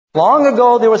Long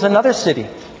ago, there was another city,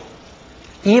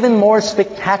 even more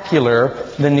spectacular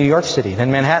than New York City,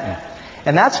 than Manhattan.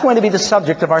 And that's going to be the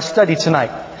subject of our study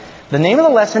tonight. The name of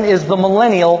the lesson is The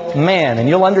Millennial Man, and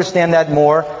you'll understand that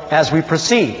more as we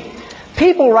proceed.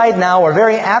 People right now are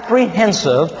very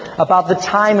apprehensive about the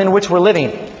time in which we're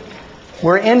living.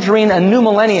 We're entering a new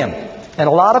millennium, and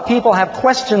a lot of people have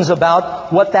questions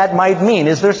about what that might mean.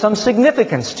 Is there some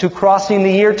significance to crossing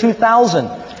the year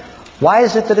 2000? Why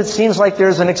is it that it seems like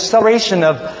there's an acceleration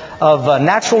of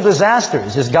natural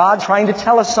disasters? Is God trying to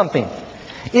tell us something?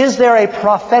 Is there a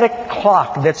prophetic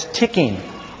clock that's ticking?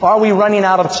 Are we running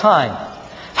out of time?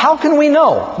 How can we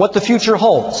know what the future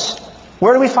holds?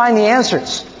 Where do we find the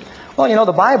answers? Well,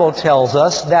 the Bible tells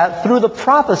us that through the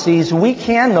prophecies we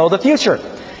can know the future.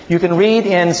 You can read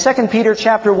in 2 Peter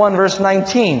chapter 1, verse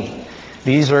 19.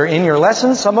 These are in your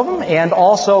lessons, some of them, and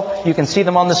also you can see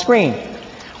them on the screen.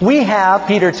 We have,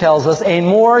 Peter tells us, a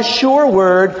more sure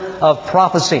word of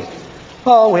prophecy.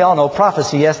 Well, we all know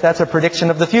prophecy, yes, that's a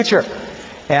prediction of the future.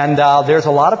 And there's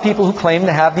a lot of people who claim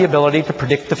to have the ability to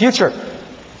predict the future.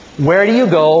 Where do you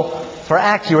go for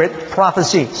accurate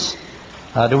prophecies?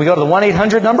 Do we go to the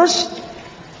 1-800 numbers?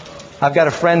 I've got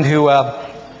a friend who,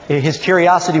 his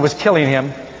curiosity was killing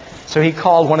him, so he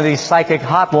called one of these psychic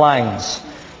hotlines.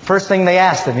 First thing they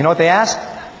asked him, you know what they asked?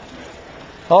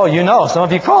 Oh, some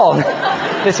of you called.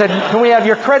 They said, can we have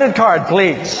your credit card,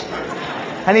 please?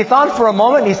 And he thought for a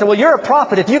moment, and he said, well, you're a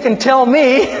prophet. If you can tell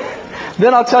me,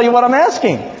 then I'll tell you what I'm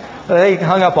asking. They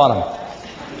hung up on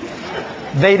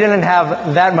him. They didn't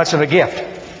have that much of a gift.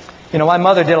 My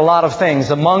mother did a lot of things.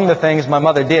 Among the things my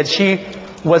mother did, she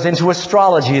was into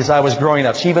astrology as I was growing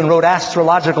up. She even wrote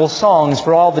astrological songs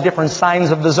for all the different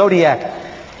signs of the zodiac.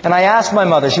 And I asked my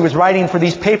mother, she was writing for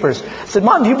these papers, I said,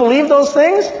 Mom, do you believe those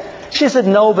things? She said,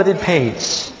 no, but it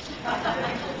pays.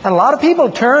 And a lot of people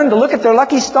turn to look at their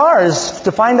lucky stars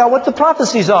to find out what the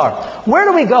prophecies are. Where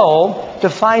do we go to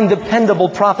find dependable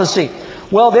prophecy?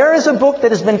 Well, there is a book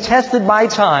that has been tested by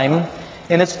time,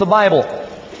 and it's the Bible.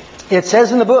 It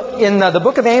says in the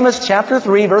book of Amos, chapter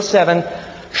 3, verse 7,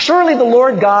 surely the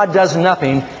Lord God does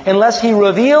nothing unless He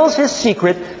reveals His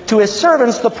secret to His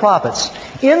servants, the prophets.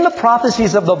 In the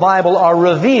prophecies of the Bible are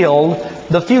revealed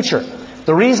the future.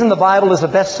 The reason the Bible is a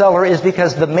bestseller is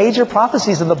because the major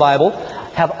prophecies of the Bible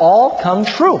have all come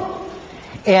true.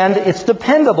 And it's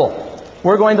dependable.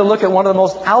 We're going to look at one of the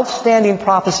most outstanding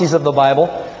prophecies of the Bible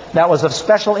that was of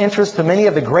special interest to many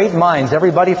of the great minds.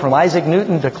 Everybody from Isaac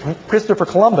Newton to Christopher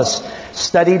Columbus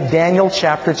studied Daniel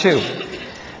chapter 2.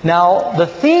 Now, the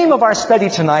theme of our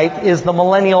study tonight is the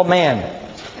Millennial Man.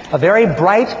 A very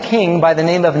bright king by the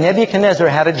name of Nebuchadnezzar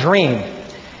had a dream.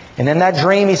 And in that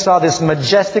dream, he saw this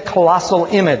majestic, colossal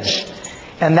image.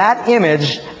 And that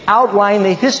image outlined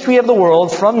the history of the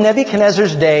world from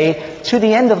Nebuchadnezzar's day to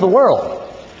the end of the world.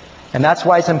 And that's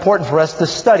why it's important for us to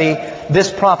study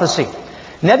this prophecy.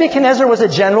 Nebuchadnezzar was a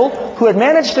general who had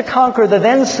managed to conquer the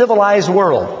then civilized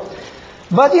world.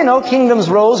 But, kingdoms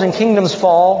rose and kingdoms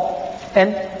fall.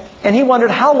 And he wondered,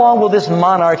 how long will this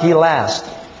monarchy last?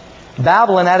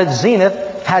 Babylon at its zenith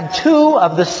had 2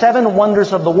 of the 7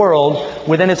 wonders of the world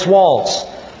within its walls.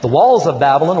 The walls of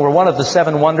Babylon were one of the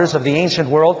 7 wonders of the ancient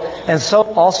world. And so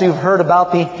also you've heard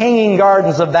about the hanging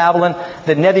gardens of Babylon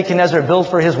that Nebuchadnezzar built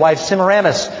for his wife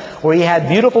Semiramis, where he had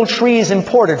beautiful trees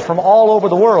imported from all over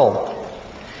the world.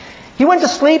 He went to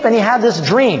sleep and he had this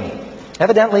dream.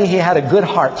 Evidently he had a good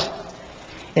heart.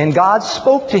 And God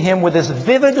spoke to him with this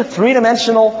vivid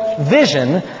three-dimensional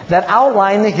vision that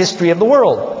outlined the history of the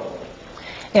world.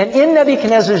 And in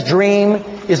Nebuchadnezzar's dream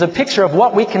is a picture of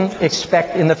what we can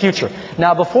expect in the future.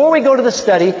 Now, before we go to the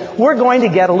study, we're going to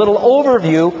get a little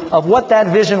overview of what that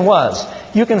vision was.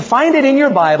 You can find it in your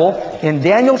Bible in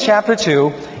Daniel chapter 2,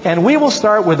 and we will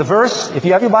start with the verse. If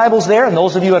you have your Bibles there, and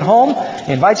those of you at home, I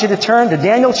invite you to turn to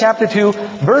Daniel chapter 2,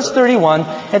 verse 31,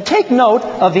 and take note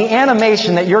of the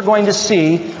animation that you're going to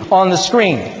see on the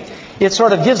screen. It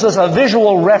sort of gives us a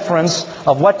visual reference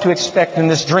of what to expect in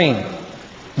this dream.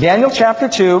 Daniel chapter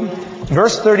 2,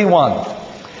 verse 31.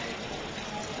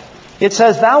 It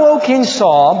says, Thou, O king,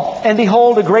 saw, and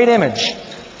behold, a great image.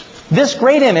 This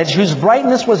great image, whose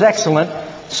brightness was excellent,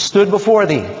 stood before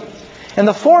thee. And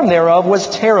the form thereof was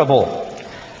terrible.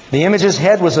 The image's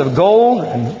head was of gold,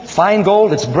 and fine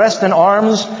gold. Its breast and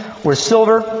arms were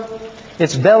silver.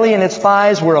 Its belly and its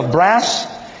thighs were of brass.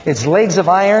 Its legs of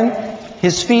iron.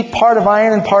 His feet part of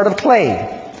iron and part of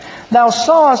clay. Thou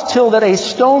sawest till that a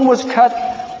stone was cut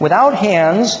without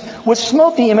hands, which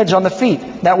smote the image on the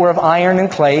feet, that were of iron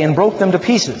and clay, and broke them to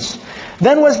pieces.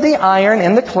 Then was the iron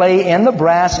and the clay and the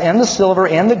brass and the silver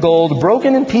and the gold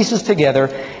broken in pieces together,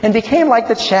 and became like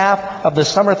the chaff of the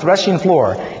summer threshing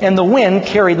floor. And the wind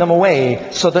carried them away,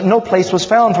 so that no place was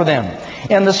found for them.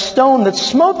 And the stone that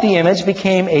smote the image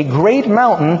became a great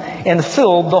mountain, and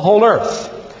filled the whole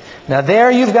earth. Now there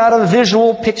you've got a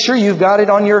visual picture, you've got it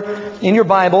on in your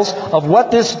Bibles, of what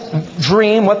this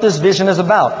dream, what this vision is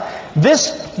about.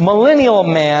 This millennial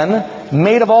man,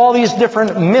 made of all these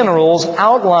different minerals,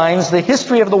 outlines the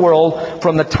history of the world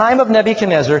from the time of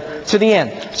Nebuchadnezzar to the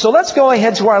end. So let's go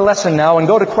ahead to our lesson now and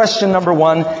go to question number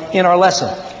 1 in our lesson.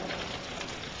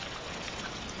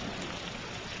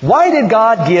 Why did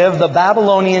God give the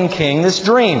Babylonian king this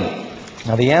dream?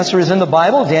 Now the answer is in the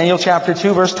Bible, Daniel chapter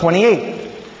 2, verse 28.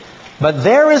 But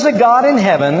there is a God in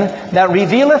heaven that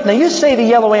revealeth... Now you say the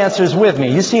yellow answers with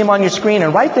me. You see them on your screen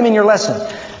and write them in your lesson.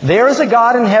 There is a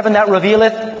God in heaven that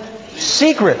revealeth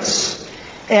secrets.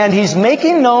 And He's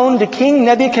making known to King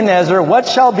Nebuchadnezzar what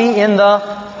shall be in the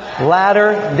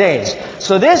latter days.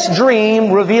 So this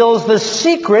dream reveals the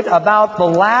secret about the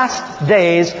last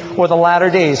days or the latter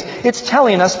days. It's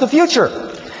telling us the future.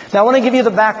 Now I want to give you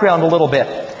the background a little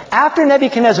bit. After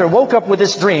Nebuchadnezzar woke up with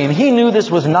this dream, he knew this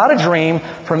was not a dream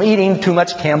from eating too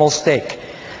much camel steak.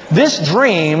 This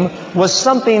dream was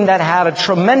something that had a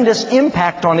tremendous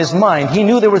impact on his mind. He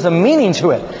knew there was a meaning to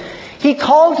it. He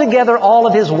called together all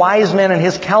of his wise men and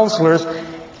his counselors,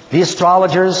 the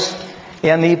astrologers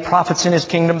and the prophets in his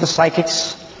kingdom, the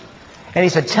psychics. And he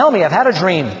said, tell me, I've had a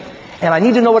dream and I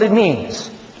need to know what it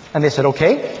means. And they said,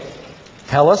 okay,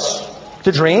 tell us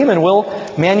the dream and we'll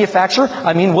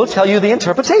tell you the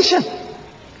interpretation.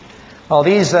 Well,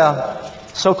 these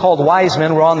so-called wise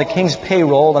men were on the king's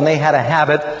payroll, and they had a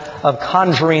habit of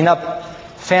conjuring up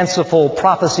fanciful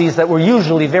prophecies that were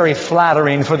usually very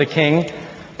flattering for the king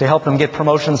to help him get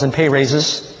promotions and pay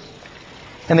raises.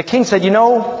 And the king said,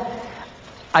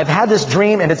 I've had this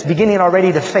dream and it's beginning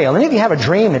already to fail. Any of you have a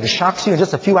dream and it shocks you and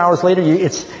just a few hours later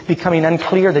it's becoming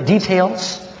unclear, the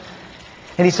details?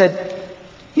 And he said,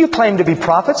 you claim to be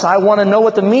prophets. I want to know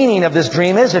what the meaning of this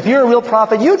dream is. If you're a real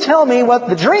prophet, you tell me what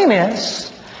the dream is,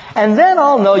 and then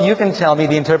I'll know you can tell me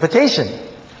the interpretation.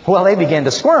 Well, they began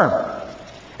to squirm.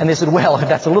 And they said, well,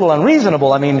 that's a little unreasonable.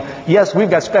 Yes, we've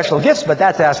got special gifts, but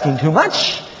that's asking too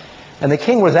much. And the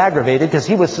king was aggravated because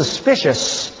he was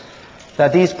suspicious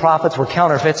that these prophets were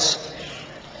counterfeits.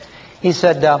 He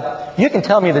said, you can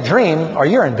tell me the dream or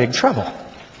you're in big trouble.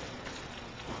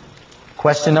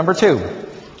 Question number 2.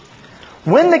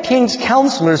 When the king's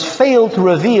counselors failed to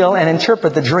reveal and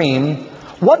interpret the dream,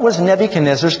 what was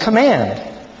Nebuchadnezzar's command?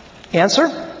 Answer?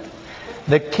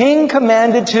 The king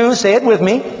commanded to, say it with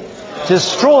me,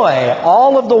 destroy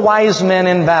all of the wise men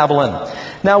in Babylon.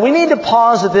 Now we need to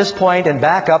pause at this point and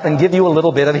back up and give you a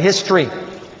little bit of history.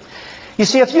 You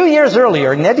see, a few years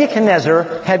earlier,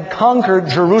 Nebuchadnezzar had conquered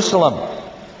Jerusalem.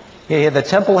 The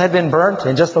temple had been burnt,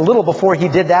 and just a little before he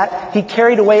did that, he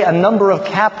carried away a number of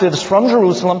captives from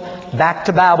Jerusalem back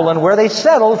to Babylon, where they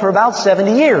settled for about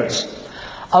 70 years.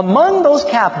 Among those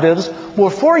captives were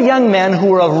 4 young men who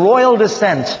were of royal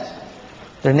descent.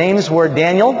 Their names were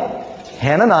Daniel,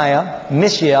 Hananiah,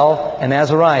 Mishael, and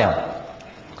Azariah.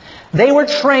 They were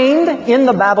trained in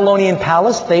the Babylonian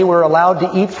palace. They were allowed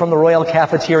to eat from the royal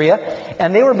cafeteria,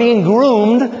 and they were being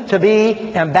groomed to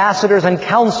be ambassadors and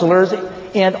counselors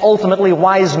and ultimately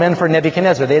wise men for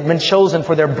Nebuchadnezzar. They had been chosen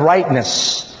for their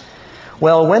brightness.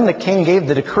 Well, when the king gave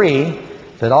the decree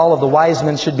that all of the wise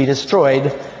men should be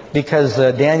destroyed because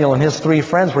Daniel and his 3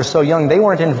 friends were so young, they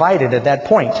weren't invited at that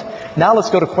point. Now let's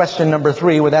go to question number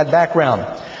 3 with that background.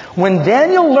 When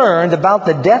Daniel learned about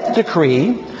the death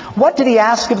decree, what did he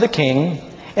ask of the king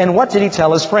and what did he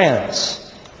tell his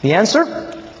friends? The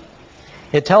answer?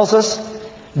 It tells us,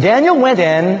 Daniel went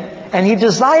in and he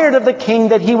desired of the king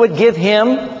that he would give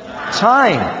him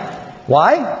time.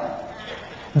 Why?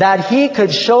 That he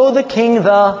could show the king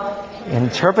the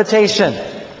interpretation.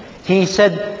 He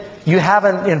said, you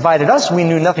haven't invited us. We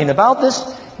knew nothing about this.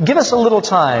 Give us a little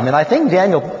time. And I think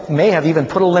Daniel may have even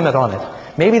put a limit on it.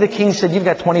 Maybe the king said, you've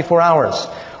got 24 hours.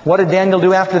 What did Daniel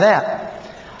do after that?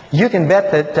 You can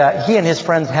bet that he and his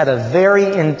friends had a very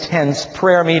intense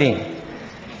prayer meeting.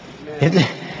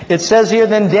 It says here,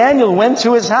 then Daniel went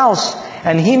to his house,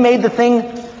 and he made the thing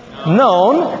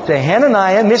known to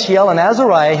Hananiah, Mishael, and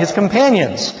Azariah, his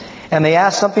companions. And they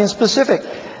asked something specific,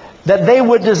 that they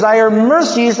would desire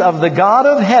mercies of the God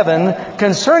of heaven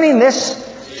concerning this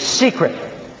secret.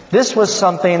 This was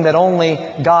something that only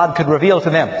God could reveal to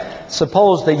them.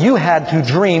 Suppose that you had to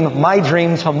dream my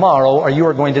dream tomorrow, or you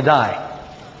are going to die.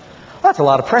 Well, that's a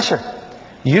lot of pressure.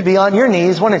 You'd be on your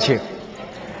knees, wouldn't you?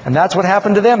 And that's what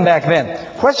happened to them back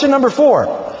then. Question number 4.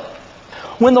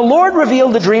 When the Lord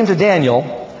revealed the dream to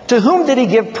Daniel, to whom did He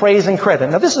give praise and credit?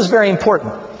 Now this is very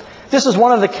important. This is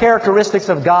one of the characteristics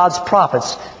of God's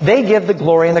prophets. They give the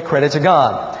glory and the credit to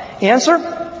God. Answer?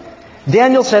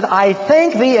 Daniel said, I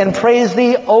thank Thee and praise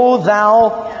Thee, O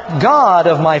Thou God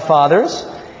of my fathers.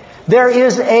 There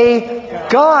is a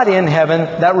God in heaven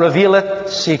that revealeth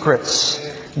secrets.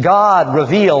 God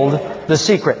revealed the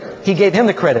secret. He gave Him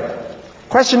the credit.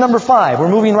 Question number 5. We're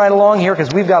moving right along here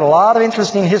because we've got a lot of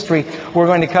interesting history we're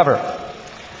going to cover.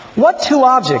 What 2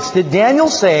 objects did Daniel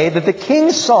say that the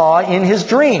king saw in his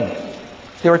dream?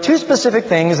 There were 2 specific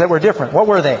things that were different. What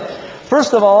were they?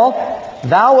 First of all,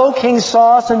 thou, O king,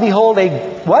 sawest and behold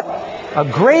what? A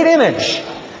great image.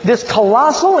 This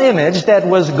colossal image that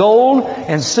was gold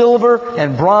and silver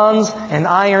and bronze and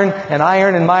iron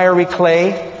and miry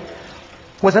clay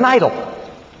was an idol.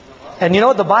 And you know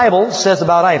what the Bible says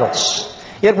about idols?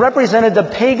 It represented the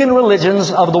pagan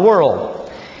religions of the world.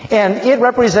 And it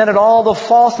represented all the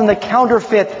false and the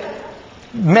counterfeit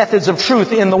methods of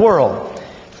truth in the world.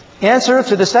 Answer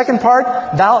to the second part,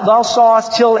 thou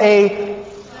sawest till a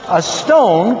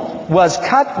stone was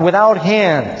cut without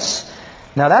hands.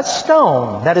 Now that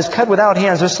stone that is cut without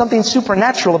hands, there's something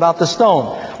supernatural about the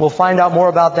stone. We'll find out more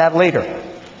about that later.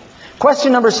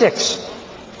 Question number 6.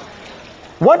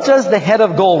 What does the head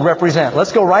of gold represent?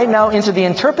 Let's go right now into the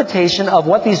interpretation of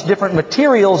what these different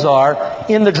materials are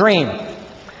in the dream.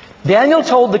 Daniel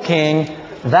told the king,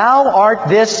 thou art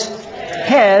this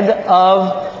head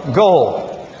of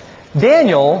gold.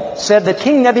 Daniel said that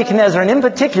King Nebuchadnezzar, and in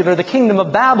particular the kingdom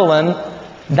of Babylon,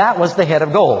 that was the head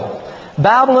of gold.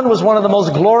 Babylon was one of the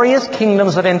most glorious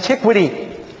kingdoms of antiquity.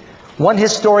 One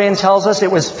historian tells us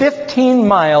it was 15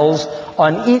 miles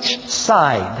on each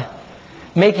side,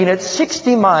 making it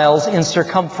 60 miles in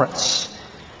circumference.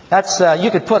 That's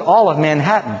you could put all of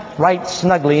Manhattan right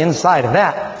snugly inside of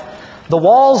that. The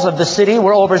walls of the city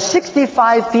were over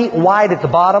 65 feet wide at the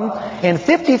bottom and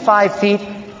 55 feet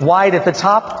wide at the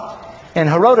top. And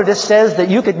Herodotus says that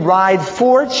you could ride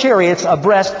 4 chariots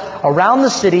abreast around the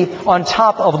city on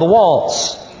top of the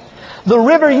walls. The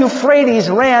river Euphrates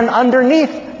ran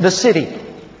underneath the city.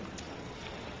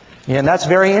 Yeah, and that's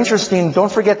very interesting.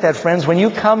 Don't forget that, friends. When you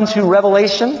come to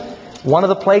Revelation, one of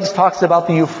the plagues talks about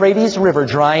the Euphrates River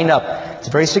drying up. It's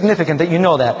very significant that you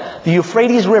know that. The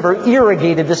Euphrates River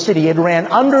irrigated the city. It ran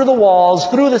under the walls,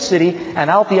 through the city, and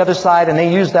out the other side, and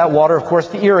they used that water, of course,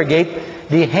 to irrigate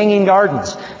the hanging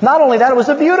gardens. Not only that, it was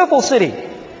a beautiful city.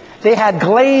 They had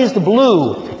glazed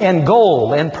blue and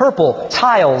gold and purple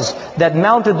tiles that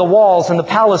mounted the walls in the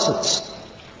palaces.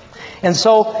 And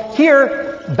so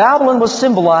here, Babylon was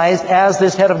symbolized as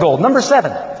this head of gold. Number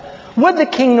 7. Would the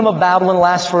kingdom of Babylon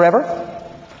last forever?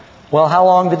 Well, how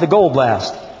long did the gold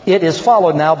last? It is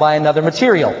followed now by another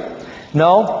material.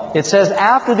 No, it says,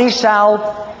 after thee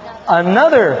shall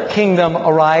another kingdom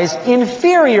arise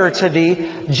inferior to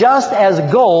thee, just as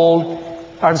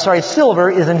silver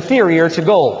is inferior to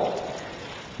gold.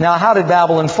 Now, how did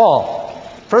Babylon fall?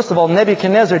 First of all,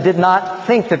 Nebuchadnezzar did not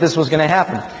think that this was going to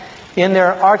happen. In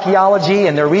their archaeology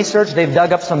and their research, they've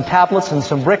dug up some tablets and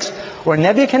some bricks where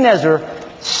Nebuchadnezzar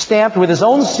stamped with his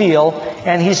own seal,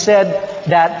 and he said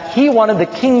that he wanted the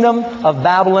kingdom of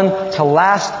Babylon to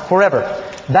last forever.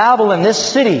 Babylon, this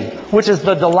city, which is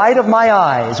the delight of my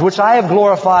eyes, which I have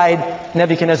glorified,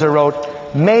 Nebuchadnezzar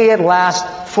wrote, may it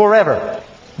last forever.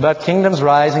 But kingdoms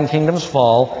rise and kingdoms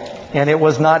fall, and it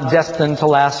was not destined to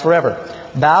last forever.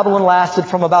 Babylon lasted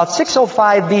from about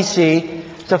 605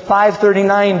 BC to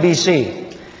 539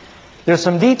 BC. There's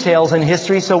some details in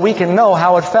history so we can know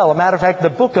how it fell. As a matter of fact, the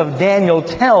book of Daniel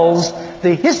tells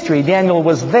the history. Daniel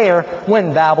was there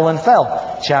when Babylon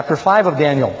fell. Chapter 5 of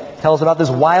Daniel tells about this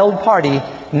wild party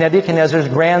Nebuchadnezzar's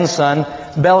grandson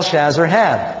Belshazzar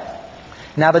had.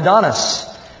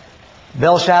 Nabonidus,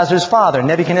 Belshazzar's father,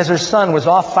 Nebuchadnezzar's son, was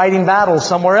off fighting battles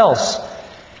somewhere else.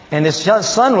 And his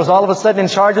son was all of a sudden in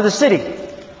charge of the city.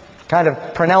 Kind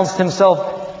of pronounced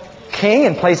himself king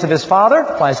in place of his father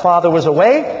while his father was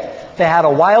away. They had a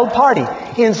wild party.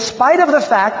 In spite of the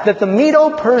fact that the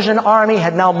Medo-Persian army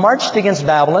had now marched against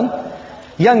Babylon,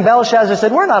 young Belshazzar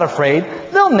said, we're not afraid.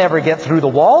 They'll never get through the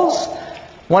walls.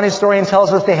 One historian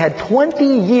tells us they had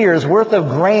 20 years worth of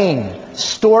grain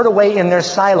stored away in their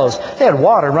silos. They had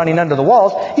water running under the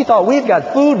walls. He thought, we've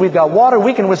got food, we've got water,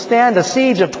 we can withstand a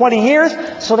siege of 20 years.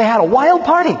 So they had a wild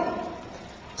party.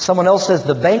 Someone else says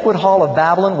the banquet hall of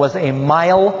Babylon was a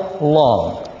mile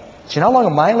long. Do you know how long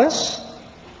a mile is?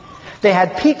 They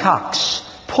had peacocks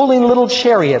pulling little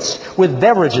chariots with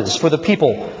beverages for the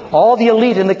people. All the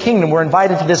elite in the kingdom were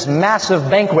invited to this massive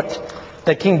banquet.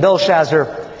 that King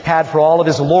Belshazzar had for all of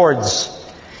his lords.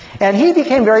 And he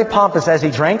became very pompous as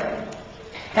he drank.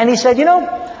 And he said,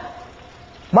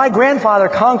 my grandfather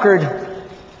conquered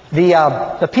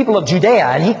the people of Judea,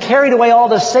 and he carried away all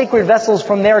the sacred vessels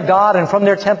from their God and from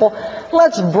their temple.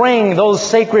 Let's bring those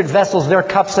sacred vessels, their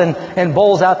cups and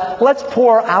bowls out. Let's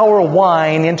pour our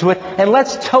wine into it, and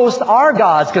let's toast our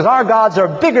gods, because our gods are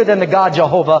bigger than the God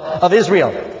Jehovah of Israel.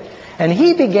 And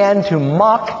he began to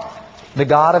mock the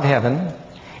God of heaven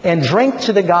and drink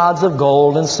to the gods of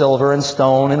gold and silver and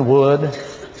stone and wood.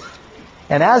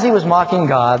 And as he was mocking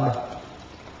God,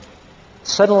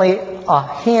 suddenly a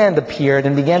hand appeared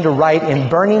and began to write in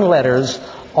burning letters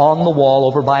on the wall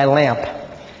over by a lamp.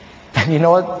 And you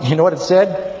know what it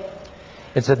said?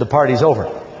 It said, the party's over.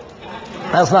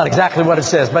 That's not exactly what it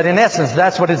says, but in essence,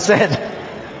 that's what it said.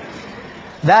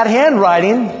 That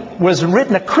handwriting was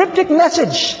written a cryptic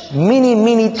message. Mene,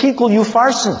 mene, tekel,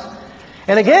 upharsin.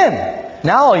 And again,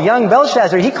 now a young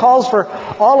Belshazzar, he calls for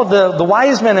all of the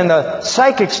wise men and the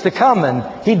psychics to come,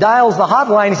 and he dials the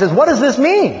hotline. He says, what does this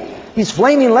mean? These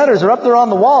flaming letters are up there on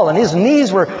the wall, and his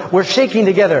knees were shaking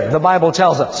together, the Bible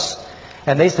tells us.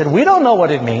 And they said, we don't know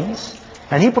what it means.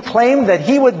 And he proclaimed that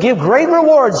he would give great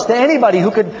rewards to anybody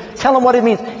who could tell him what it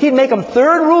means. He'd make him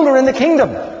third ruler in the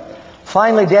kingdom.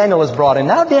 Finally, Daniel is brought in.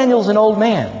 Now Daniel's an old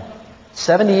man.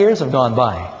 70 years have gone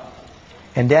by.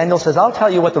 And Daniel says, I'll tell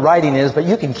you what the writing is, but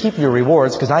you can keep your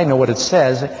rewards because I know what it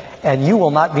says, and you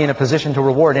will not be in a position to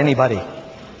reward anybody.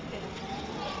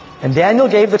 And Daniel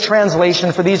gave the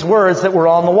translation for these words that were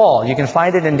on the wall. You can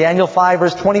find it in Daniel 5,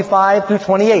 verse 25 through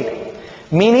 28.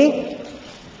 Mene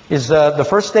is the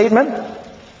first statement.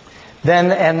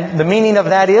 And the meaning of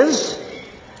that is,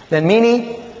 then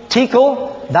mene,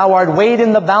 tekel, thou art weighed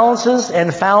in the balances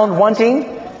and found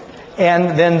wanting.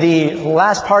 And then the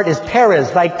last part is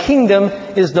Perez, thy kingdom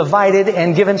is divided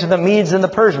and given to the Medes and the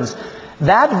Persians.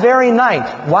 That very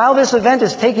night, while this event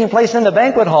is taking place in the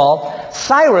banquet hall,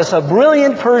 Cyrus, a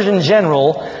brilliant Persian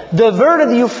general, diverted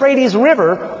the Euphrates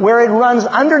River, where it runs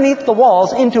underneath the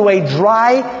walls, into a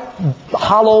dry,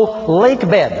 hollow lake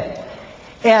bed.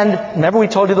 And remember we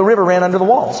told you the river ran under the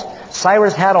walls.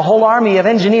 Cyrus had a whole army of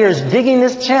engineers digging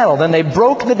this channel. Then they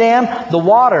broke the dam. The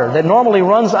water that normally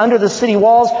runs under the city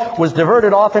walls was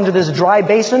diverted off into this dry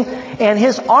basin. And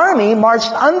his army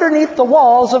marched underneath the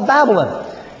walls of Babylon.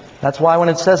 That's why when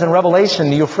it says in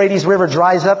Revelation, the Euphrates River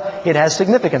dries up, it has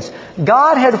significance.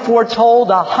 God had foretold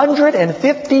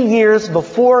 150 years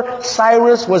before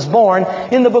Cyrus was born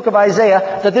in the book of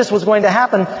Isaiah that this was going to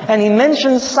happen, and He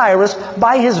mentions Cyrus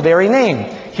by his very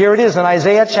name. Here it is in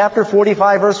Isaiah chapter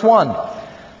 45, verse 1.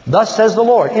 Thus says the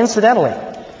Lord. Incidentally,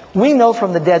 we know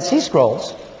from the Dead Sea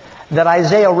Scrolls that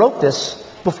Isaiah wrote this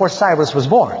before Cyrus was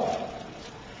born.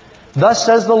 Thus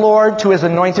says the Lord to His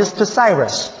anointed, to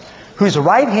Cyrus, whose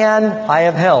right hand I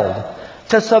have held,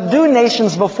 to subdue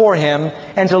nations before him,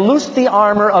 and to loose the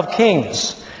armor of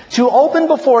kings, to open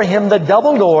before him the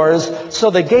double doors, so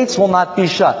the gates will not be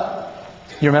shut.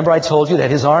 You remember I told you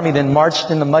that his army then marched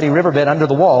in the muddy riverbed under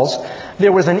the walls.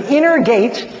 There was an inner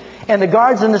gate, and the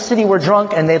guards in the city were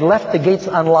drunk, and they'd left the gates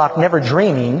unlocked, never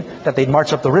dreaming that they'd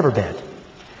march up the riverbed.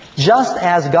 Just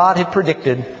as God had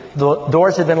predicted, the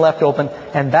doors had been left open,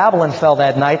 and Babylon fell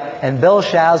that night, and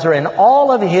Belshazzar and all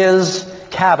of his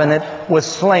cabinet was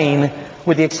slain,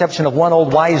 with the exception of one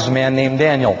old wise man named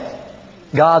Daniel.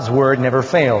 God's word never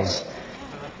fails.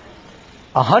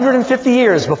 150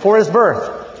 years before his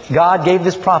birth, God gave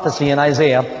this prophecy in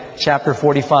Isaiah chapter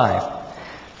 45.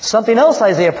 Something else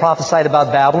Isaiah prophesied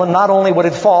about Babylon. Not only would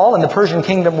it fall, and the Persian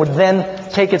kingdom would then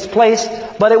take its place,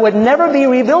 but it would never be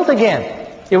rebuilt again.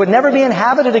 It would never be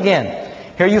inhabited again.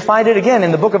 Here you find it again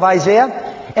in the book of Isaiah.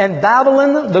 And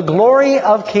Babylon, the glory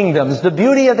of kingdoms, the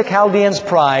beauty of the Chaldeans'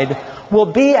 pride, will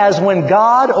be as when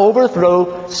God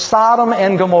overthrew Sodom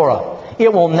and Gomorrah.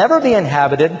 It will never be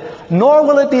inhabited, nor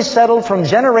will it be settled from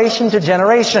generation to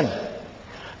generation.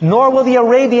 Nor will the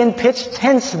Arabian pitch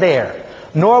tents there,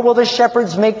 nor will the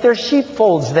shepherds make their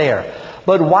sheepfolds there.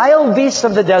 But wild beasts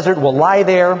of the desert will lie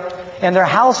there, and their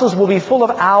houses will be full of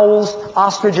owls,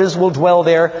 ostriches will dwell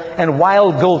there, and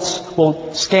wild goats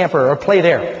will scamper or play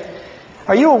there.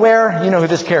 Are you aware, you know who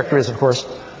this character is, of course.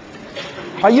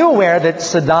 Are you aware that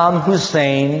Saddam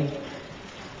Hussein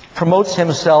promotes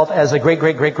himself as a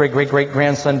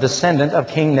great-great-great-great-great-great-grandson descendant of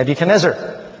King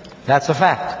Nebuchadnezzar? That's a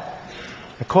fact.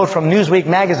 A quote from Newsweek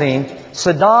magazine,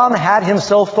 Saddam had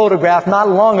himself photographed not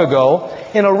long ago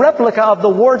in a replica of the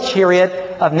war chariot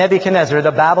of Nebuchadnezzar,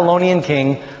 the Babylonian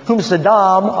king, whom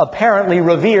Saddam apparently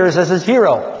reveres as his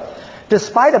hero.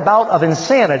 Despite a bout of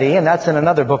insanity, and that's in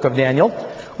another book of Daniel,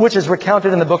 which is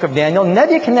recounted in the book of Daniel,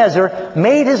 Nebuchadnezzar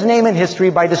made his name in history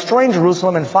by destroying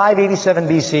Jerusalem in 587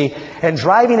 BC and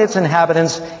driving its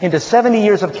inhabitants into 70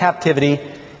 years of captivity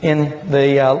in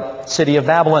the city of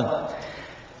Babylon.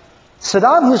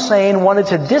 Saddam Hussein wanted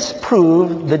to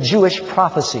disprove the Jewish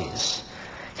prophecies.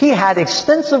 He had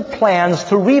extensive plans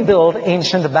to rebuild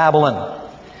ancient Babylon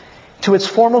to its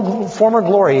former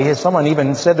glory. Someone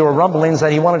even said there were rumblings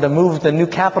that he wanted to move the new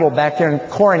capital back there and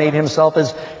coronate himself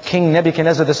as King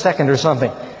Nebuchadnezzar II or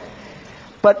something.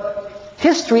 But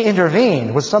history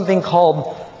intervened with something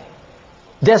called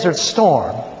Desert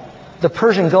Storm, the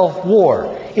Persian Gulf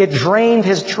War. It drained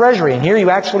his treasury. And here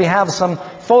you actually have some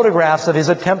photographs of his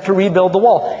attempt to rebuild the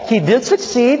wall. He did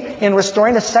succeed in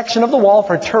restoring a section of the wall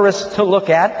for tourists to look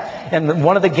at, and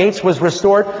one of the gates was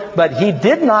restored, but he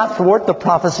did not thwart the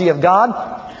prophecy of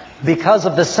God. Because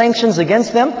of the sanctions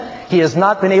against them, he has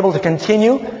not been able to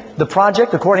continue the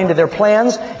project according to their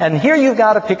plans. And here you've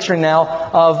got a picture now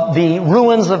of the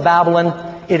ruins of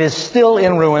Babylon. It is still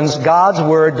in ruins. God's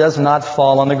Word does not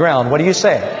fall on the ground. What do you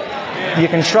say? You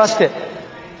can trust it.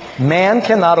 Man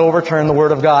cannot overturn the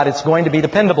Word of God. It's going to be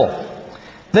dependable.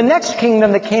 The next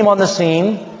kingdom that came on the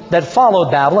scene that followed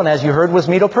Babylon, as you heard, was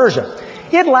Medo-Persia.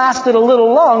 It lasted a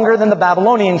little longer than the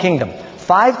Babylonian kingdom,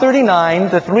 539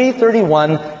 to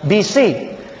 331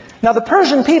 BC. Now, the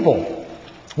Persian people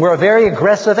were a very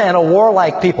aggressive and a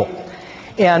warlike people.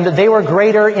 And they were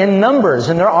greater in numbers,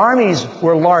 and their armies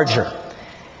were larger.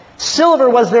 Silver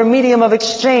was their medium of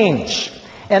exchange.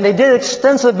 And they did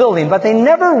extensive building, but they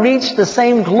never reached the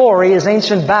same glory as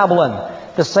ancient Babylon,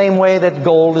 the same way that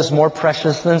gold is more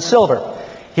precious than silver.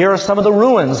 Here are some of the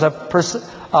ruins of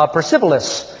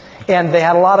Persepolis, and they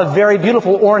had a lot of very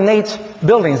beautiful, ornate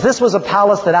buildings. This was a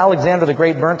palace that Alexander the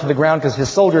Great burnt to the ground because his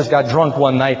soldiers got drunk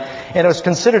one night, and it was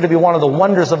considered to be one of the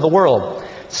wonders of the world.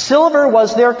 Silver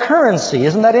was their currency.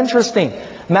 Isn't that interesting?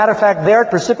 Matter of fact, there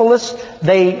at Persepolis,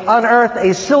 they unearthed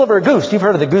a silver goose. You've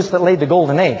heard of the goose that laid the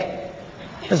golden egg.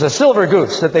 There's a silver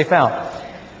goose that they found.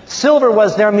 Silver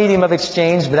was their medium of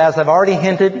exchange, but as I've already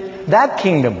hinted, that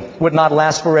kingdom would not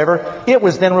last forever. It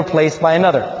was then replaced by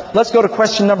another. Let's go to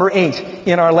question number 8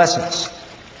 in our lessons.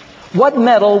 What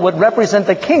metal would represent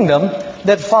the kingdom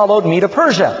that followed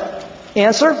Medo-Persia?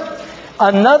 Answer: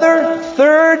 another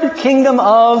third kingdom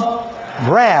of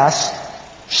brass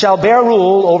shall bear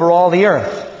rule over all the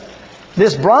earth.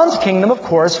 This bronze kingdom, of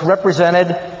course,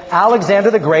 represented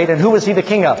Alexander the Great, and who was he the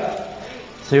king of?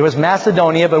 So he was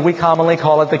Macedonia, but we commonly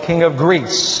call it the king of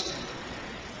Greece.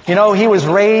 You know, he was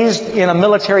raised in a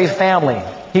military family.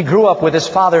 He grew up with his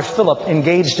father Philip,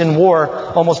 engaged in war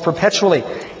almost perpetually.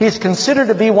 He's considered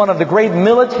to be one of the great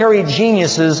military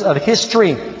geniuses of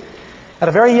history. At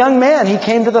a very young man, he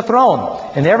came to the throne.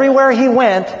 And everywhere he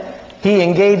went, he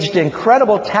engaged in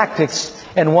incredible tactics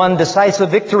and won decisive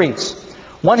victories.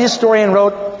 One historian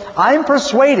wrote, "I'm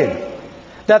persuaded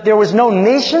that there was no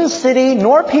nation, city,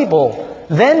 nor people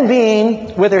then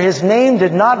being whither his name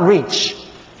did not reach.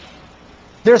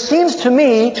 There seems to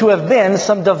me to have been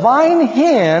some divine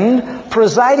hand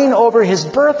presiding over his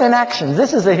birth and action."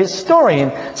 This is a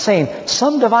historian saying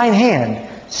some divine hand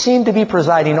seemed to be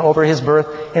presiding over his birth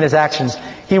and his actions.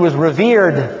 He was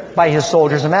revered by his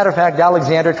soldiers. As a matter of fact,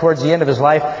 Alexander, towards the end of his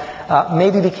life,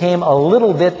 maybe became a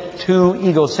little bit too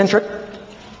egocentric,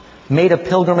 made a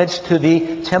pilgrimage to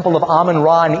the temple of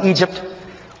Amun-Ra in Egypt,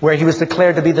 where he was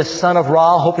declared to be the son of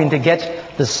Ra, hoping to get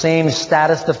the same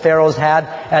status the pharaohs had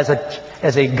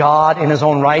as a god in his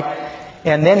own right.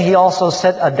 And then he also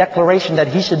set a declaration that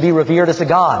he should be revered as a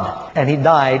god. And he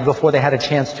died before they had a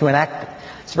chance to enact it.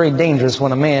 It's very dangerous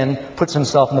when a man puts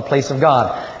himself in the place of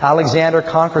God. Alexander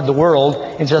conquered the world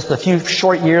in just a few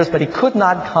short years, but he could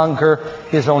not conquer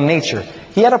his own nature.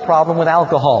 He had a problem with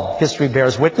alcohol. History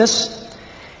bears witness.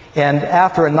 And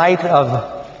after a night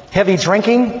of heavy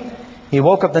drinking, he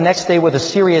woke up the next day with a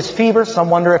serious fever. Some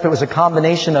wonder if it was a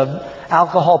combination of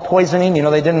alcohol poisoning. You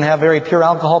know, they didn't have very pure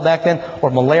alcohol back then, or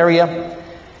malaria.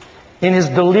 In his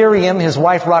delirium, his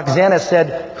wife Roxana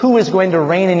said, "Who is going to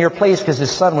reign in your place?" Because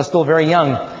his son was still very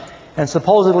young. And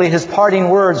supposedly his parting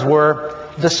words were,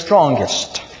 "the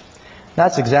strongest."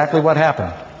 That's exactly what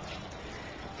happened.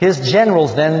 His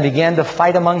generals then began to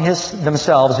fight among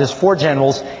themselves, his 4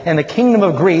 generals, and the kingdom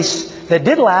of Greece, that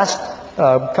did last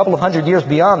a couple of hundred years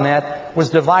beyond that, was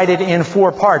divided in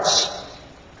 4 parts.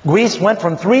 Greece went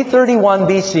from 331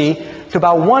 BC to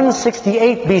about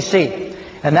 168 BC.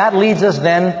 And that leads us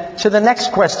then to the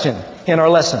next question in our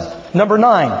lesson. Number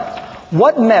 9.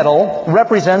 What metal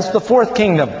represents the 4th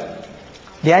kingdom?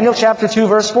 Daniel chapter 2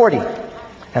 verse 40.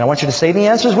 And I want you to say the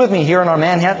answers with me here in our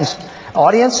Manhattan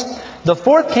audience. The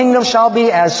fourth kingdom shall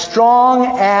be as strong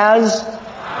as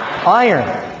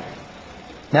iron.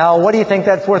 Now, what do you think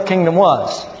that fourth kingdom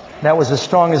was? That was as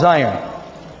strong as iron.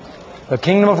 The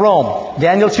kingdom of Rome.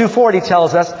 Daniel 2:40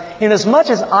 tells us, inasmuch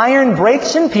as iron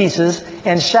breaks in pieces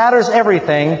and shatters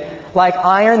everything, like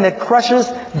iron that crushes,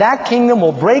 that kingdom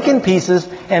will break in pieces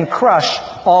and crush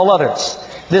all others.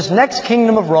 This next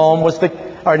kingdom of Rome was the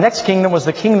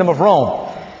kingdom of Rome.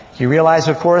 You realize,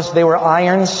 of course, they were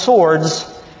iron swords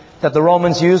that the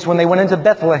Romans used when they went into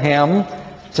Bethlehem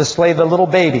to slay the little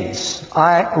babies.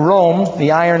 Rome,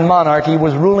 the iron monarchy,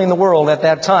 was ruling the world at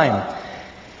that time.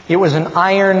 It was an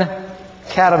iron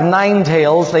cat of nine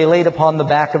tails they laid upon the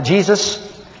back of Jesus.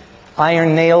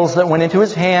 Iron nails that went into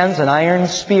his hands, an iron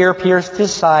spear pierced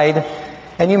his side.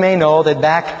 And you may know that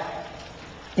back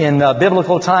in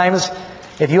biblical times,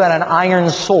 if you had an iron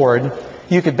sword,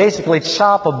 you could basically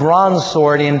chop a bronze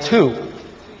sword in two.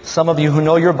 Some of you who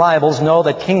know your Bibles know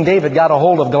that King David got a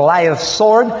hold of Goliath's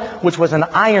sword, which was an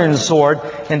iron sword,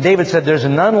 and David said, there's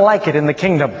none like it in the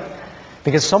kingdom.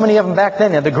 Because so many of them back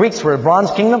then, the Greeks were a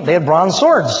bronze kingdom, they had bronze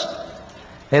swords.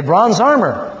 They had bronze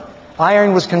armor.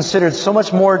 Iron was considered so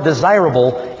much more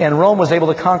desirable, and Rome was able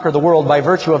to conquer the world by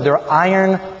virtue of their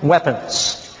iron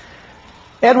weapons.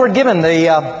 Edward Gibbon,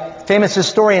 the famous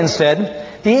historian, said,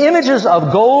 the images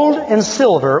of gold and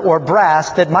silver or brass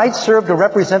that might serve to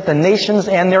represent the nations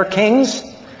and their kings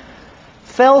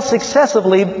were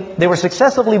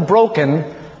successively broken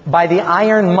by the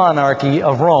iron monarchy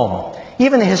of Rome.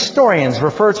 Even historians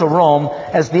refer to Rome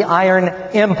as the Iron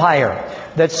Empire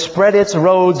that spread its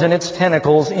roads and its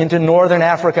tentacles into northern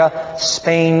Africa,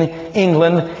 Spain,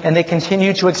 England, and they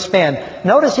continue to expand.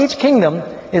 Notice each kingdom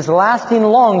is lasting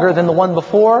longer than the one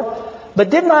before, but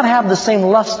did not have the same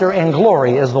luster and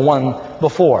glory as the one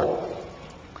before.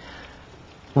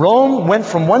 Rome went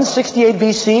from 168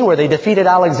 BC, where they defeated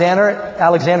Alexander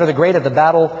the Great at the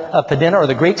Battle of Pydna, or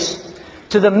the Greeks,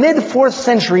 to the mid-4th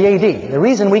century AD. The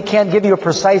reason we can't give you a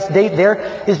precise date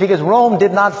there is because Rome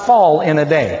did not fall in a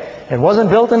day. It wasn't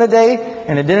built in a day,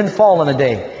 and it didn't fall in a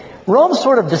day. Rome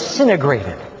sort of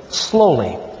disintegrated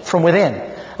slowly from within.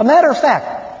 A matter of fact,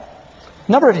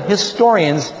 a number of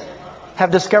historians have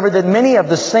discovered that many of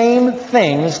the same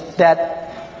things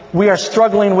that we are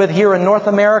struggling with here in North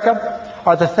America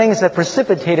are the things that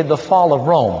precipitated the fall of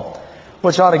Rome,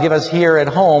 which ought to give us here at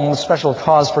home special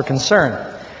cause for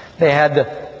concern. They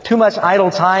had too much idle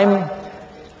time,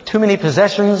 too many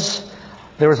possessions.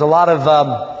 There was a lot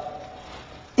of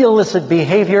illicit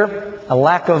behavior, a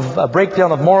lack of a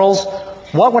breakdown of morals.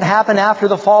 What would happen after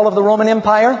the fall of the Roman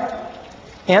Empire?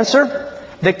 Answer,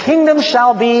 the kingdom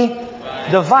shall be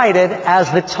divided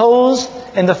as the toes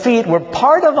and the feet were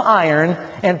part of iron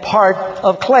and part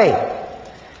of clay.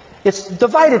 It's a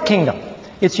divided kingdom.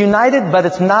 It's united, but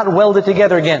it's not welded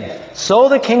together again. So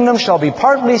the kingdom shall be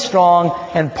partly strong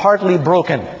and partly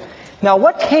broken. Now,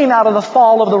 what came out of the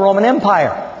fall of the Roman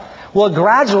Empire? Well,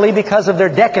 gradually, because of their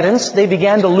decadence, they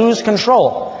began to lose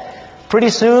control. Pretty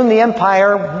soon, the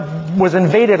empire was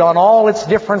invaded on all its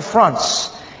different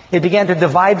fronts. It began to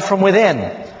divide from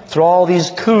within through all these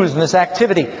coups and this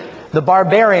activity. The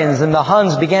barbarians and the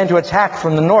Huns began to attack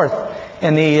from the north,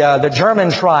 and the German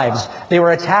tribes, they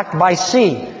were attacked by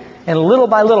sea. And little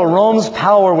by little, Rome's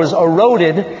power was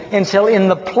eroded until in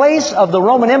the place of the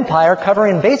Roman Empire,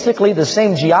 covering basically the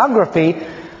same geography,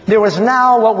 there was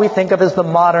now what we think of as the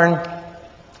modern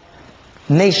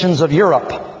nations of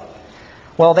Europe.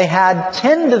 Well, they had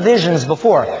 10 divisions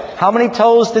before. How many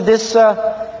toes did this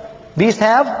beast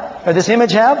have? Or this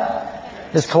image have?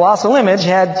 This colossal image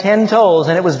had 10 toes,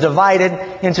 and it was divided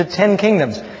into 10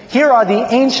 kingdoms. Here are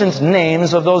the ancient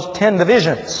names of those 10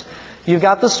 divisions. You've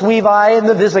got the Suevi and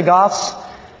the Visigoths,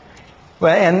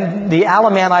 and the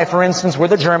Alemanni, for instance, were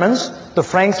the Germans. The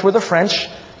Franks were the French.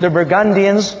 The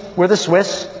Burgundians were the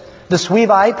Swiss. The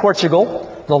Suevi, Portugal.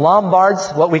 The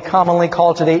Lombards, what we commonly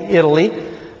call today Italy.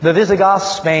 The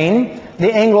Visigoths, Spain.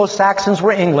 The Anglo-Saxons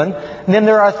were England. And then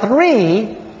there are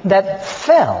 3 that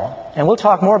fell, and we'll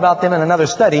talk more about them in another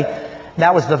study.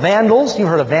 That was the Vandals. You've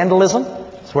heard of vandalism.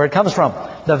 That's where it comes from.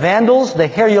 The Vandals, the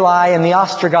Heruli, and the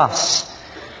Ostrogoths.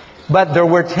 But there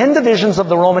were 10 divisions of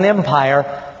the Roman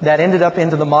Empire that ended up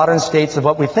into the modern states of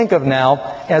what we think of now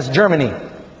as Germany.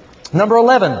 Number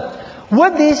 11.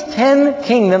 Would these 10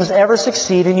 kingdoms ever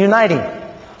succeed in uniting?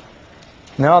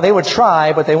 No, they would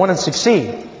try, but they wouldn't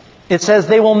succeed. It says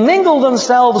they will mingle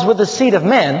themselves with the seed of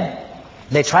men.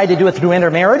 They tried to do it through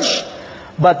intermarriage,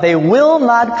 but they will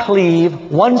not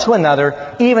cleave one to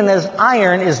another, even as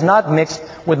iron is not mixed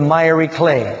with miry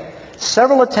clay.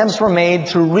 Several attempts were made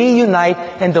to reunite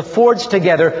and to forge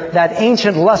together that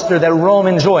ancient luster that Rome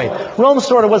enjoyed. Rome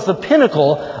sort of was the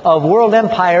pinnacle of world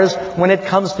empires when it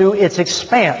comes to its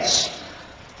expanse.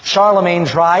 Charlemagne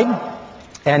tried,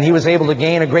 and he was able to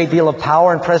gain a great deal of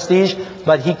power and prestige,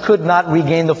 but he could not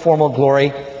regain the formal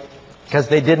glory because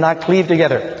they did not cleave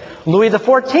together. Louis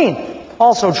XIV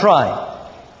also tried.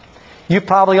 You've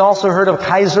probably also heard of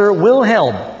Kaiser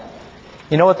Wilhelm.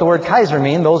 You know what the word Kaiser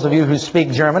means? Those of you who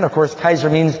speak German, of course, Kaiser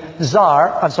means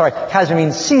Kaiser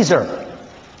means Caesar.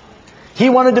 He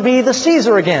wanted to be the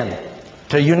Caesar again,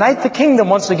 to unite the kingdom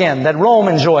once again that Rome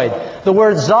enjoyed. The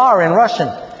word Tsar in Russian,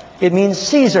 it means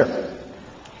Caesar.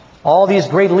 All these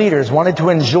great leaders wanted to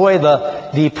enjoy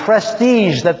the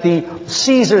prestige that the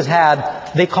Caesars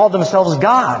had. They called themselves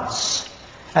gods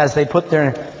as they put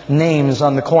their names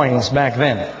on the coins back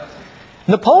then.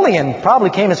 Napoleon probably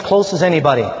came as close as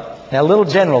anybody. A little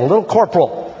general, a little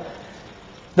corporal.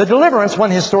 The deliverance, one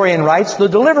historian writes, the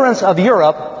deliverance of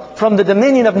Europe from the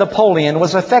dominion of Napoleon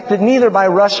was affected neither by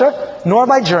Russia, nor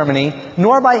by Germany,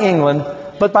 nor by England,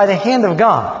 but by the hand of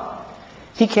God.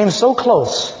 He came so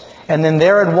close. And then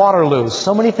there at Waterloo,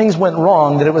 so many things went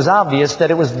wrong that it was obvious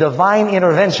that it was divine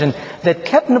intervention that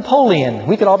kept Napoleon.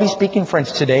 We could all be speaking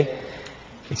French today.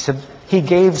 Except he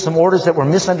gave some orders that were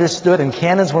misunderstood and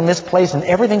cannons were misplaced and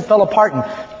everything fell apart and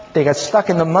they got stuck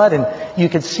in the mud, and you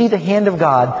could see the hand of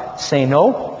God say,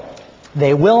 no,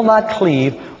 they will not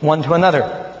cleave one to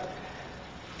another.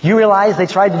 You realize they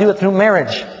tried to do it through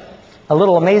marriage. A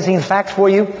little amazing fact for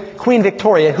you. Queen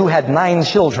Victoria, who had 9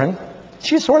 children,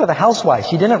 she was sort of a housewife.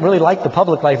 She didn't really like the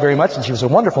public life very much, and she was a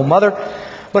wonderful mother.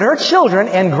 But her children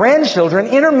and grandchildren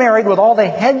intermarried with all the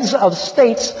heads of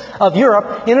states of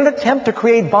Europe in an attempt to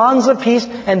create bonds of peace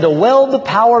and to weld the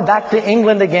power back to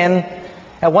England again.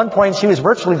 At one point, she was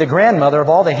virtually the grandmother of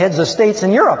all the heads of states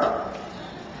in Europe.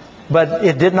 But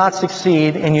it did not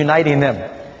succeed in uniting them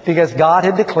because God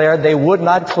had declared they would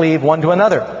not cleave one to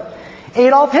another.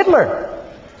 Adolf Hitler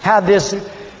had this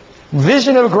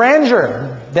vision of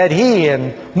grandeur that he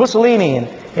and Mussolini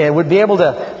would be able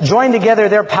to join together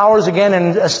their powers again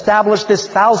and establish this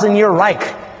 1,000-year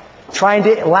Reich, trying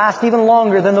to last even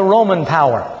longer than the Roman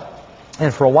power.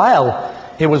 And for a while,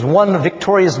 it was one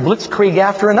victorious blitzkrieg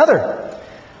after another.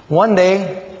 One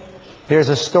day, there's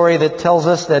a story that tells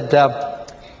us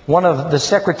that one of the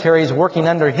secretaries working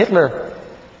under Hitler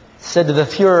said to the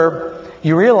Fuhrer,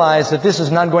 you realize that this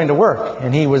is not going to work.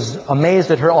 And he was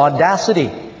amazed at her audacity.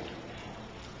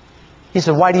 He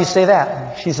said, why do you say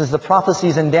that? She says, the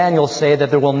prophecies in Daniel say that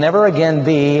there will never again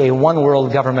be a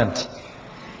one-world government.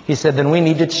 He said, then we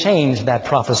need to change that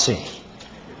prophecy.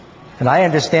 And I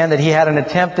understand that he had an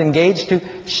attempt engaged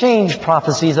to change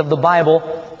prophecies of the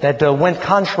Bible that went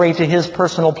contrary to his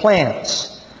personal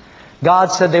plans. God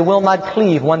said they will not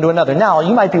cleave one to another. Now,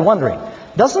 you might be wondering,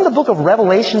 doesn't the book of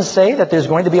Revelation say that there's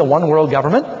going to be a one-world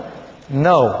government?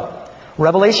 No.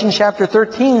 Revelation chapter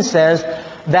 13 says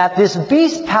that this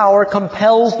beast power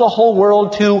compels the whole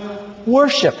world to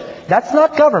worship. That's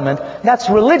not government, that's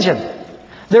religion.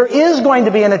 There is going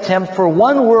to be an attempt for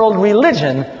one world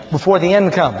religion before the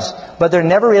end comes, but there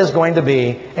never is going to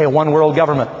be a one world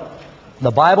government. The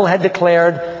Bible had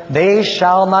declared, they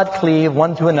shall not cleave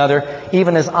one to another,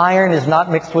 even as iron is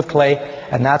not mixed with clay,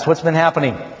 and that's what's been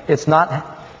happening. They've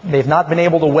not been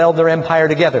able to weld their empire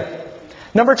together.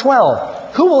 Number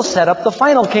 12, who will set up the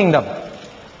final kingdom?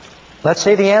 Let's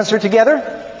say the answer together.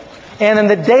 And in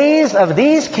the days of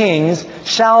these kings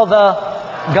shall the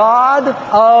God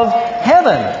of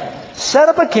heaven set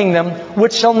up a kingdom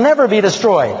which shall never be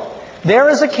destroyed. There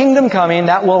is a kingdom coming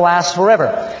that will last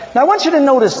forever. Now I want you to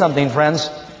notice something, friends.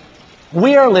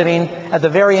 We are living at the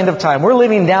very end of time. We're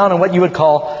living down in what you would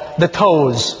call the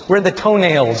toes. We're in the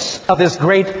toenails of this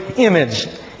great image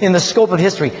in the scope of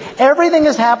history. Everything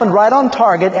has happened right on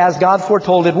target as God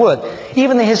foretold it would.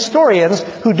 Even the historians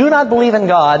who do not believe in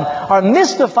God are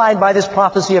mystified by this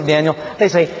prophecy of Daniel. They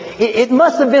say, it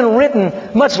must have been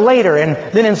written much later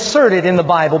and then inserted in the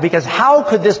Bible, because how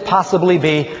could this possibly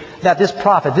be that this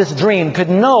prophet, this dream, could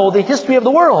know the history of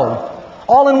the world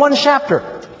all in one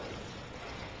chapter?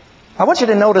 I want you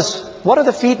to notice, what are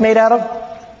the feet made out of?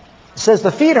 It says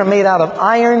the feet are made out of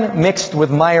iron mixed with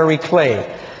miry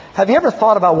clay. Have you ever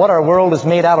thought about what our world is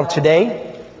made out of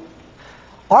today?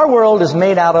 Our world is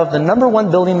made out of, the number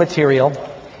one building material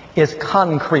is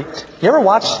concrete. You ever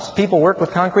watch people work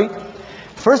with concrete?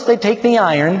 First they take the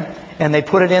iron and they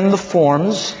put it in the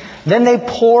forms. Then they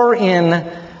pour in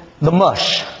the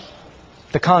mush,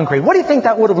 the concrete. What do you think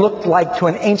that would have looked like to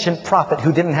an ancient prophet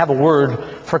who didn't have a word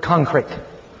for concrete?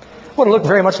 It would have looked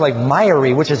very much like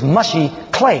miry, which is mushy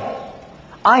clay.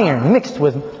 Iron mixed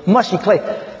with mushy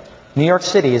clay. New York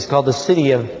City is called the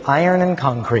city of iron and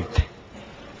concrete.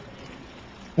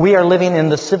 We are living in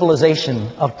the civilization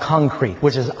of concrete,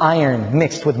 which is iron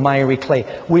mixed with miry clay.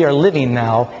 We are living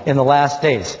now in the last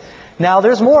days. Now,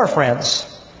 there's more, friends.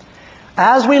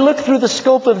 As we look through the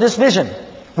scope of this vision,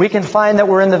 we can find that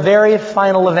we're in the very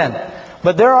final event.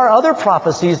 But there are other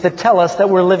prophecies that tell us that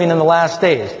we're living in the last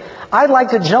days. I'd like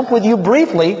to jump with you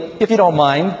briefly, if you don't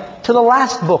mind, to the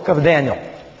last book of Daniel.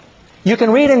 You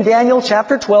can read in Daniel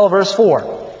chapter 12, verse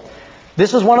 4.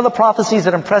 This is one of the prophecies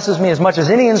that impresses me as much as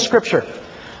any in Scripture.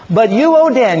 But you, O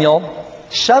Daniel,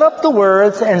 shut up the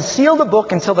words and seal the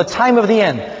book until the time of the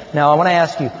end. Now, I want to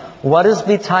ask you, what is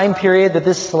the time period that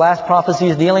this last prophecy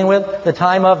is dealing with? The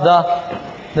time of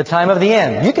the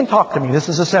end. You can talk to me. This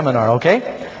is a seminar,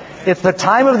 okay? It's the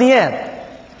time of the end.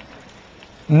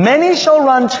 Many shall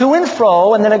run to and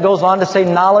fro, and then it goes on to say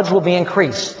knowledge will be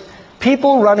increased.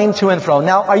 People running to and fro.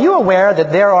 Now, are you aware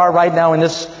that there are right now in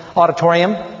this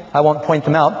auditorium, I won't point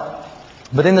them out,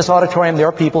 but in this auditorium there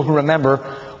are people who remember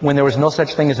when there was no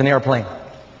such thing as an airplane.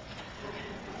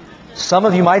 Some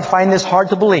of you might find this hard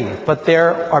to believe, but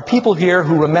there are people here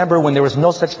who remember when there was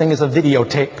no such thing as a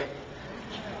videotape.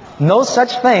 No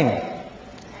such thing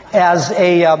as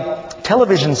a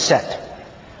television set.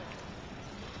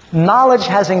 Knowledge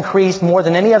has increased more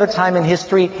than any other time in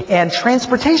history, and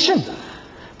transportation.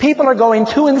 People are going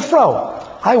to and fro.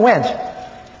 I went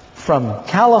from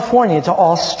California to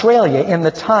Australia in the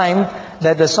time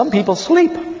that some people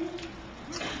sleep.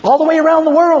 All the way around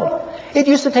the world. It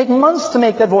used to take months to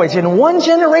make that voyage. In one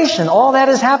generation, all that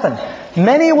has happened.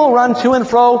 Many will run to and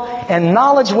fro, and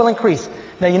knowledge will increase.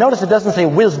 Now, you notice it doesn't say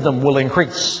wisdom will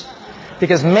increase.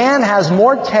 Because man has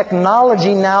more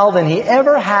technology now than he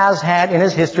ever has had in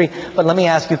his history. But let me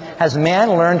ask you, has man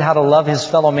learned how to love his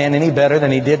fellow man any better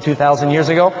than he did 2,000 years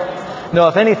ago? No,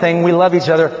 if anything, we love each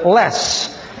other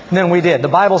less than we did. The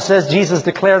Bible says, Jesus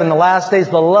declared in the last days,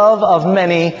 the love of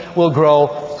many will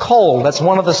grow cold. That's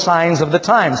one of the signs of the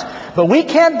times. But we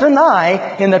can't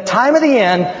deny, in the time of the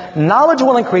end, knowledge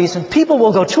will increase and people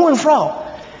will go to and fro.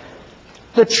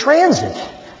 The transit,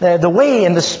 the way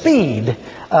and the speed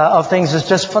of things is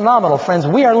just phenomenal. Friends,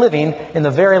 we are living in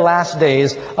the very last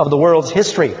days of the world's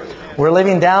history. We're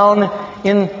living down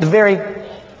in the very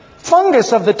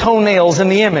fungus of the toenails in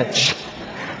the image.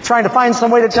 Trying to find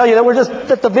some way to tell you that we're just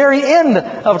at the very end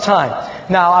of time.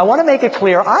 Now, I want to make it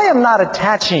clear, I am not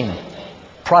attaching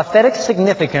prophetic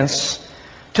significance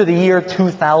to the year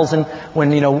 2000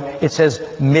 when, it says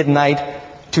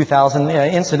midnight 2000.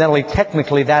 Incidentally,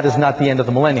 technically, that is not the end of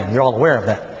the millennium. You're all aware of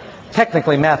that.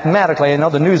 Technically, mathematically, I know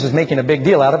the news is making a big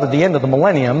deal out of it, but the end of the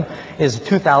millennium is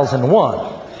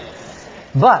 2001.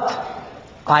 But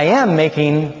I am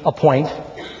making a point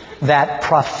that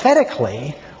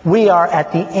prophetically, we are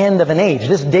at the end of an age.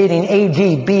 This dating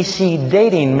AD, BC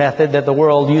dating method that the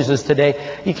world uses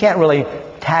today, you can't really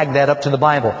tag that up to the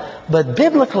Bible. But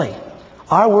biblically,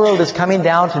 our world is coming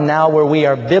down to now where we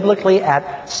are biblically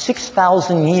at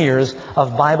 6,000 years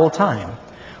of Bible time,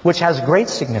 which has great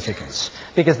significance.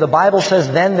 Because the Bible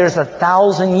says then there's a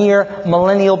 1,000-year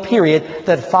millennial period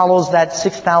that follows that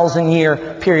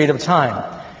 6,000-year period of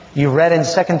time. You read in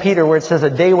 2 Peter where it says a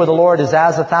day with the Lord is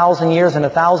as 1,000 years and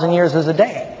 1,000 years is a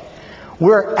day.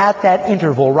 We're at that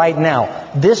interval right now.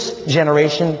 This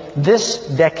generation, this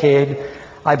decade,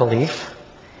 I believe,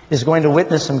 is going to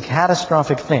witness some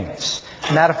catastrophic things.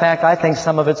 Matter of fact, I think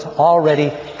some of it's already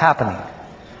happening.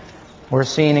 We're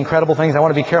seeing incredible things. I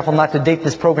want to be careful not to date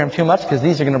this program too much because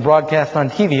these are going to broadcast on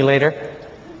TV later.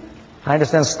 I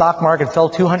understand the stock market fell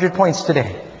 200 points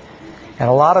today. And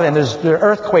a lot of them, there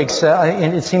are earthquakes,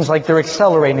 and it seems like they're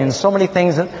accelerating. And so many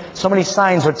things, so many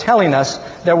signs are telling us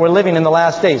that we're living in the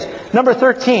last days. Number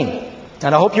 13,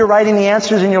 and I hope you're writing the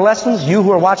answers in your lessons, you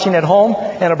who are watching at home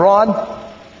and abroad.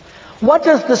 What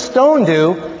does the stone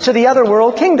do to the other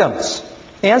world kingdoms?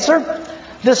 Answer,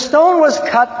 the stone was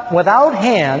cut without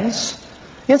hands.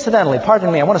 Incidentally,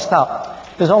 pardon me, I want to stop.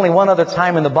 There's only one other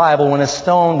time in the Bible when a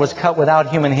stone was cut without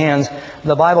human hands.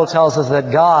 The Bible tells us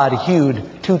that God hewed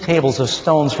 2 tables of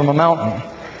stones from a mountain.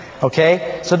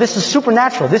 Okay? So this is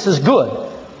supernatural. This is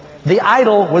good. The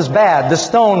idol was bad. The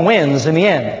stone wins in the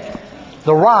end.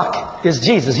 The rock is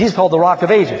Jesus. He's called the Rock of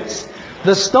Ages.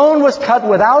 The stone was cut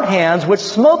without hands, which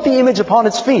smote the image upon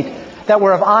its feet that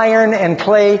were of iron and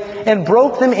clay and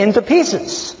broke them into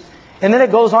pieces. And then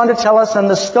it goes on to tell us, and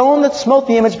the stone that smote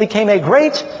the image became a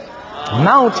great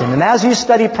mountain. And as you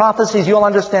study prophecies, you'll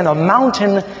understand a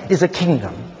mountain is a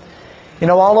kingdom.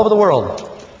 All over the world.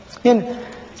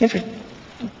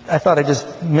 I thought I'd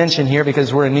just mention here,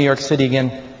 because we're in New York City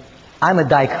again, I'm a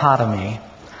dichotomy.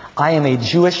 I am a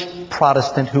Jewish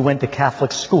Protestant who went to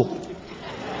Catholic school.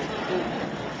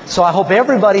 So I hope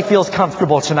everybody feels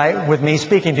comfortable tonight with me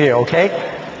speaking to you, okay?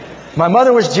 My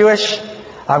mother was Jewish.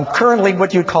 I'm currently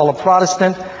what you'd call a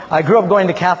Protestant. I grew up going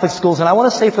to Catholic schools, and I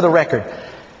want to say for the record,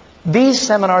 these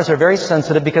seminars are very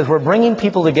sensitive because we're bringing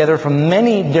people together from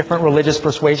many different religious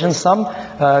persuasions. Some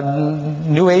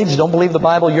New Age, don't believe the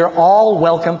Bible. You're all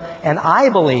welcome. And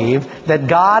I believe that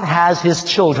God has His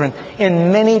children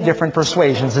in many different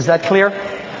persuasions. Is that clear?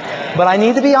 But I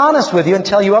need to be honest with you and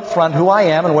tell you up front who I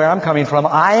am and where I'm coming from.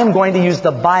 I am going to use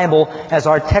the Bible as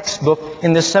our textbook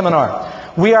in this seminar.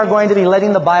 We are going to be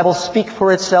letting the Bible speak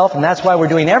for itself, and that's why we're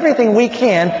doing everything we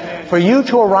can for you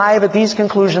to arrive at these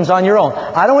conclusions on your own.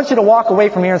 I don't want you to walk away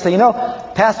from here and say,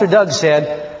 Pastor Doug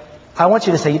said. I want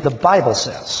you to say, the Bible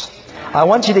says. I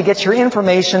want you to get your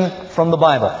information from the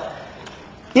Bible.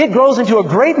 It grows into a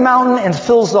great mountain and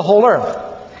fills the whole earth.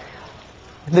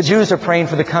 The Jews are praying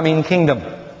for the coming kingdom.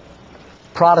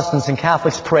 Protestants and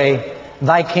Catholics pray,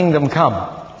 Thy kingdom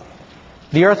come.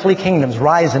 The earthly kingdoms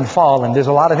rise and fall, and there's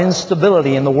a lot of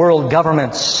instability in the world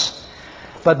governments.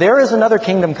 But there is another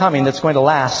kingdom coming that's going to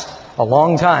last a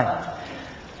long time.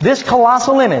 This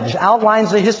colossal image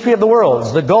outlines the history of the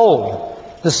worlds, the gold,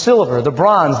 the silver, the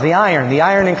bronze, the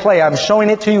iron and clay. I'm showing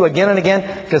it to you again and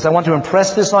again because I want to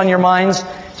impress this on your minds.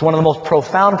 It's one of the most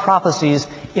profound prophecies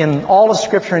in all of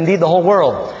Scripture, indeed the whole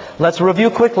world. Let's review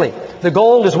quickly. The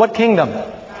gold is what kingdom?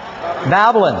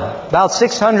 Babylon, about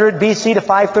 600 BC to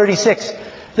 536.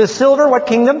 The silver, what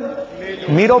kingdom?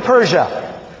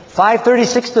 Medo-Persia,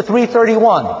 536 to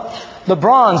 331. The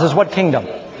bronze is what kingdom?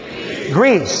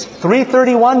 Greece,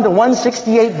 331 to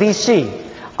 168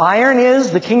 BC. Iron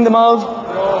is the kingdom of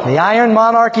the Iron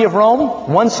Monarchy of Rome,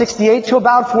 168 to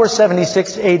about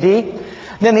 476 AD.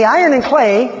 Then the iron and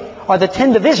clay are the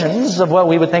 10 divisions of what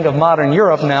we would think of modern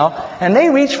Europe now, and they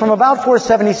reach from about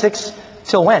 476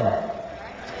 till when?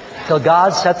 Till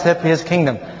God sets up His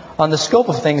kingdom. On the scope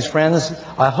of things, friends,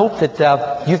 I hope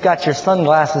that you've got your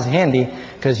sunglasses handy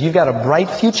because you've got a bright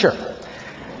future.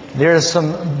 There's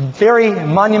some very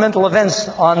monumental events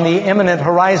on the imminent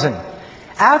horizon.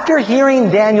 After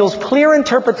hearing Daniel's clear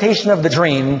interpretation of the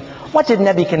dream, what did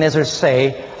Nebuchadnezzar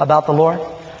say about the Lord?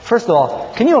 First of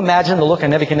all, can you imagine the look on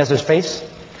Nebuchadnezzar's face?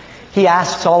 He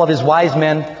asks all of his wise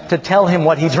men to tell him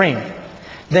what he dreamed.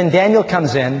 Then Daniel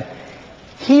comes in.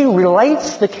 He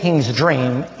relates the king's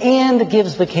dream and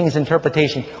gives the king's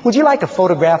interpretation. Would you like a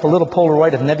photograph, a little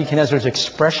Polaroid of Nebuchadnezzar's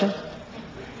expression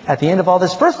at the end of all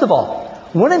this? First of all,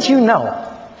 wouldn't you know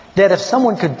that if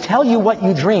someone could tell you what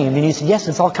you dreamed and you say, yes,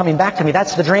 it's all coming back to me,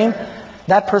 that's the dream,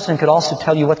 that person could also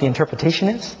tell you what the interpretation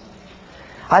is?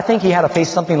 I think he had to face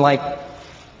something like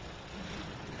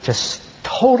just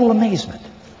total amazement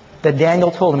that Daniel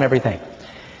told him everything.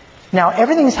 Now,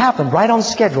 everything's happened right on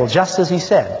schedule, just as he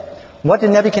said. What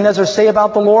did Nebuchadnezzar say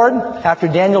about the Lord after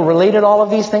Daniel related all of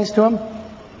these things to him?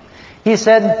 He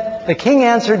said, the king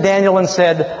answered Daniel and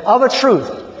said, of a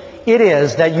truth, it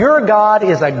is that your God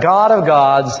is a God of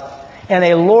gods and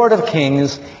a Lord of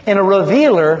kings and a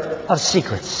revealer of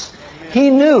secrets.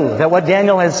 He knew that what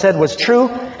Daniel had said was true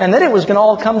and that it was going to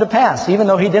all come to pass, even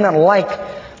though he didn't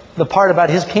like the part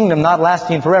about his kingdom not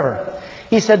lasting forever.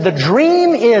 He said, the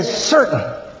dream is certain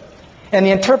and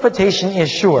the interpretation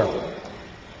is sure.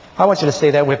 I want you to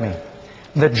say that with me.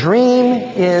 The dream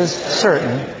is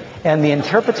certain, and the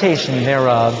interpretation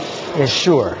thereof is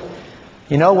sure.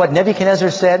 You know what Nebuchadnezzar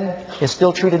said is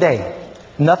still true today.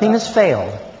 Nothing has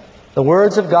failed. The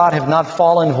words of God have not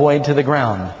fallen void to the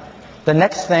ground. The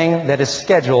next thing that is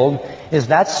scheduled is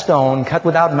that stone cut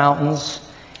without mountains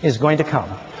is going to come.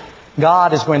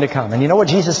 God is going to come. And you know what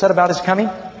Jesus said about His coming?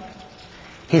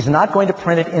 He's not going to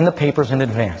print it in the papers in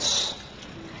advance.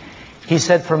 He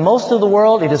said, for most of the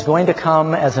world, it is going to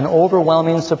come as an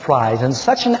overwhelming surprise. In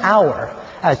such an hour,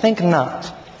 I think not.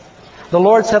 The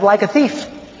Lord said, like a thief.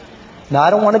 Now, I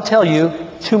don't want to tell you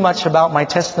too much about my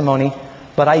testimony,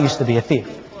 but I used to be a thief.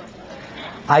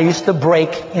 I used to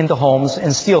break into homes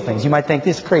and steal things. You might think,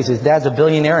 this is crazy. His dad's a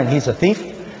billionaire and he's a thief.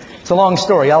 It's a long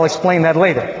story. I'll explain that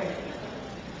later.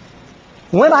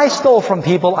 When I stole from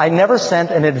people, I never sent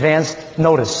an advanced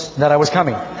notice that I was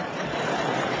coming.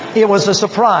 It was a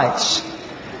surprise.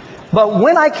 But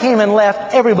when I came and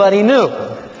left, everybody knew.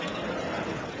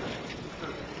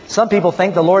 Some people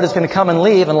think the Lord is going to come and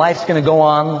leave and life's going to go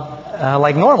on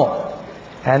like normal.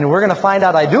 And we're going to find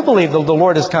out, I do believe that the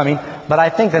Lord is coming, but I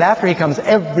think that after He comes,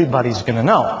 everybody's going to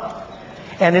know.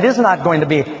 And it is not going to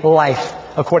be life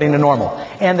according to normal.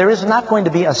 And there is not going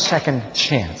to be a second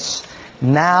chance.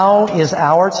 Now is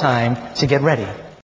our time to get ready.